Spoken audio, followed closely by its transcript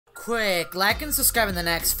Quick, like and subscribe in the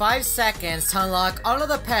next 5 seconds to unlock all of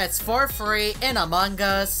the pets for free in Among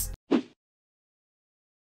Us.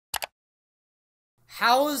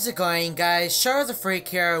 How's it going, guys? Freak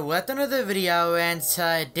here with another video, and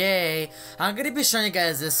today I'm gonna be showing you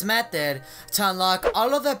guys this method to unlock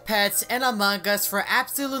all of the pets in Among Us for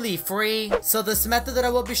absolutely free. So this method that I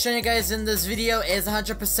will be showing you guys in this video is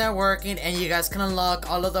 100% working, and you guys can unlock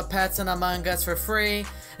all of the pets in Among Us for free,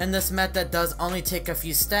 and this method does only take a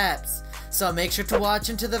few steps. So make sure to watch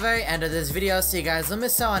until the very end of this video so you guys don't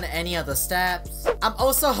miss out on any of the steps. I'm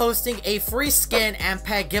also hosting a free skin and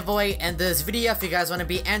pet giveaway in this video. If you guys want to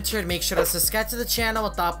be entered, make sure to subscribe to the channel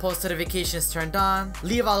with all post notifications turned on.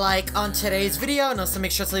 Leave a like on today's video, and also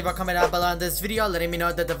make sure to leave a comment down below on this video letting me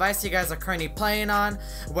know the device you guys are currently playing on,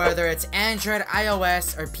 whether it's Android,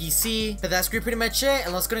 iOS, or PC. But that's pretty much it,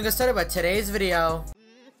 and let's go and get started with today's video.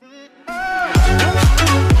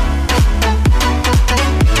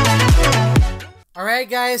 Alright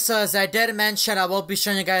guys, so as I did mention, I will be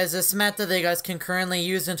showing you guys this method that you guys can currently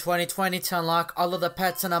use in 2020 to unlock all of the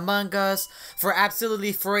pets in Among Us for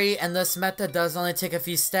absolutely free, and this method does only take a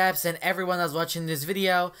few steps, and everyone that's watching this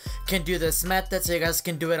video can do this method, so you guys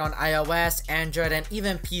can do it on iOS, Android, and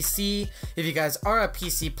even PC if you guys are a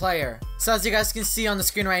PC player. So as you guys can see on the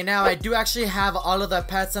screen right now, I do actually have all of the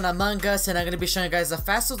pets in Among Us, and I'm going to be showing you guys the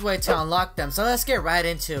fastest way to unlock them, so let's get right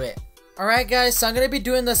into it. Alright guys, so I'm going to be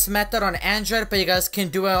doing this method on Android, but you guys can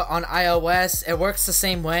do it on iOS. It works the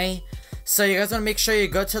same way. So you guys want to make sure you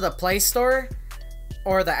go to the Play Store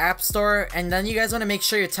or the App Store, and then you guys want to make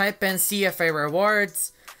sure you type in CFA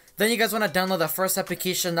Rewards. Then you guys want to download the first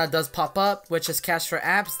application that does pop up, which is Cash for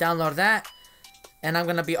Apps. Download that, and I'm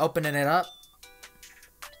going to be opening it up.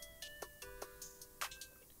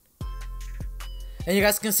 And you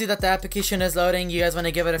guys can see that the application is loading. You guys want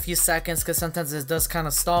to give it a few seconds because sometimes it does kind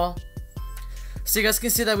of stall. So you guys can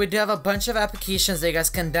see that we do have a bunch of applications that you guys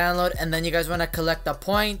can download, and then you guys want to collect the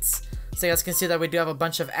points. So you guys can see that we do have a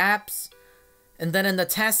bunch of apps. And then in the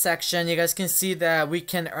task section, you guys can see that we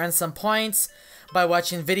can earn some points by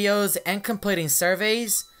watching videos and completing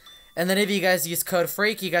surveys. And then if you guys use code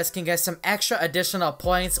FREAK, you guys can get some extra additional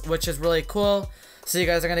points, which is really cool. So you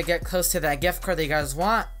guys are going to get close to that gift card that you guys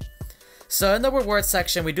want. So in the reward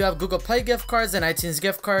section, we do have Google Play gift cards and iTunes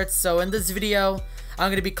gift cards. So in this video, I'm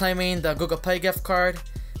going to be claiming the Google Play gift card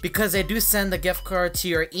because they do send the gift card to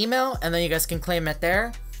your email, and then you guys can claim it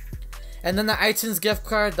there. And then the iTunes gift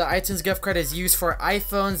card is used for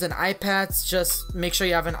iPhones and iPads. Just make sure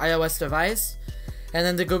you have an iOS device. And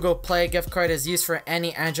then the Google Play gift card is used for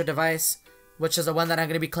any Android device, which is the one that I'm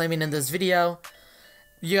going to be claiming in this video.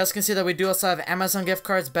 You guys can see that we do also have Amazon gift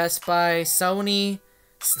cards, Best Buy, Sony,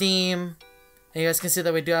 Steam, and you guys can see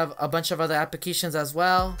that we do have a bunch of other applications as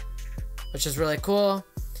well, which is really cool.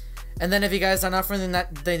 And then if you guys are not from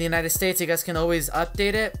the United States, you guys can always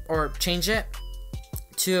update it or change it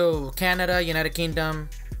to Canada, United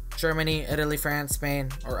Kingdom, Germany, Italy, France, Spain,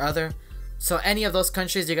 or other. So any of those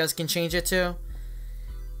countries you guys can change it to.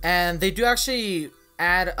 And they do actually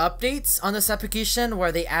add updates on this application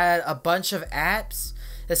where they add a bunch of apps,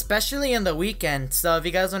 especially in the weekend. So if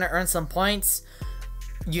you guys want to earn some points,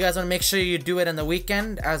 you guys want to make sure you do it in the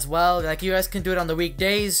weekend as well. Like, you guys can do it on the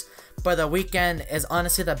weekdays, but the weekend is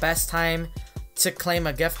honestly the best time to claim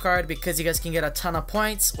a gift card because you guys can get a ton of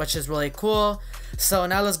points, which is really cool. So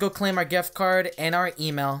now let's go claim our gift card in our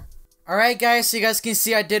email. Alright guys, so you guys can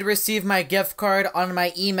see I did receive my gift card on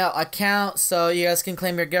my email account. So you guys can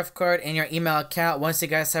claim your gift card in your email account once you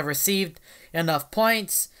guys have received enough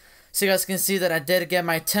points. So you guys can see that I did get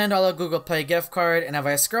my $10 Google Play gift card, and if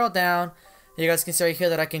I scroll down, you guys can see right here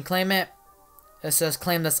that I can claim it. It says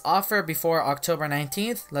claim this offer before October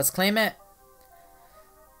 19th. Let's claim it.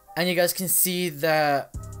 And you guys can see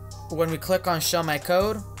that when we click on show my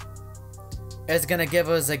code, it's going to give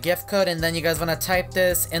us a gift code. And then you guys want to type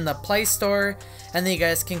this in the Play Store, and then you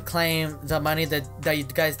guys can claim the money that you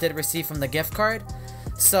guys did receive from the gift card.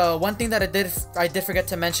 So one thing that I did forget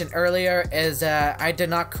to mention earlier is that I did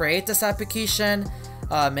not create this application.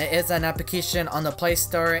 It is an application on the Play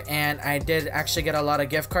Store, and I did actually get a lot of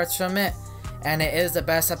gift cards from it, and it is the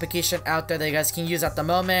best application out there that you guys can use at the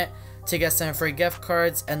moment to get some free gift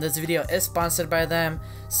cards, and this video is sponsored by them,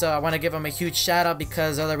 so I want to give them a huge shout out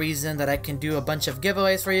because they're the reason that I can do a bunch of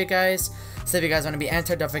giveaways for you guys. So if you guys want to be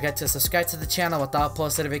entered, don't forget to subscribe to the channel with all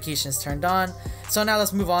post notifications turned on. So now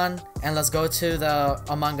let's move on and let's go to the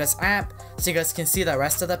Among Us app so you guys can see the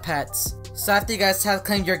rest of the pets. So after you guys have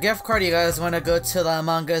claimed your gift card, you guys want to go to the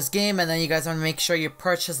Among Us game, and then you guys want to make sure you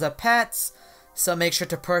purchase the pets. So make sure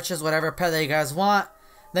to purchase whatever pet that you guys want.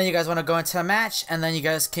 Then you guys want to go into a match, and then you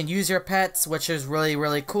guys can use your pets, which is really,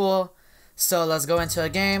 really cool. So let's go into a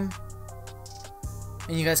game.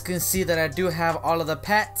 And you guys can see that I do have all of the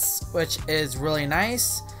pets, which is really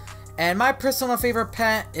nice. And my personal favorite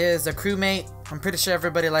pet is the crewmate. I'm pretty sure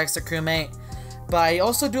everybody likes the crewmate. But I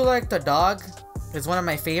also do like the dog. It's one of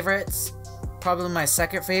my favorites. Probably my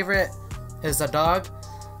second favorite is the dog.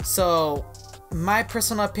 So my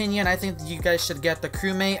personal opinion, I think you guys should get the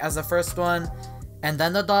crewmate as the first one and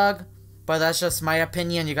then the dog. But that's just my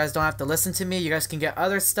opinion. You guys don't have to listen to me. You guys can get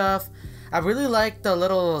other stuff. I really like the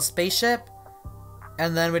little spaceship.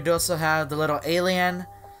 And then we do also have the little alien.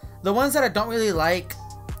 The ones that I don't really like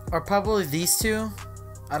are probably these two.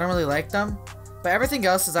 I don't really like them. But everything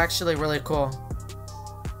else is actually really cool.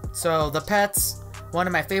 So the pets, one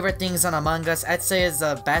of my favorite things on Among Us, I'd say is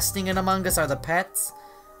the best thing in Among Us are the pets.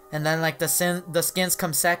 And then like the skins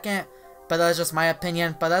come second. But that's just my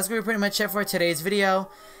opinion. But that's gonna be pretty much it for today's video.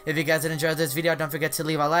 If you guys did enjoy this video, don't forget to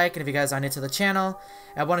leave a like. And if you guys are new to the channel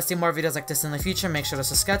and want to see more videos like this in the future, make sure to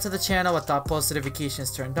subscribe to the channel with all post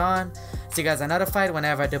notifications turned on, so you guys are notified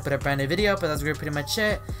whenever I do put a brand new video. But that's gonna be pretty much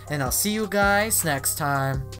it. And I'll see you guys next time.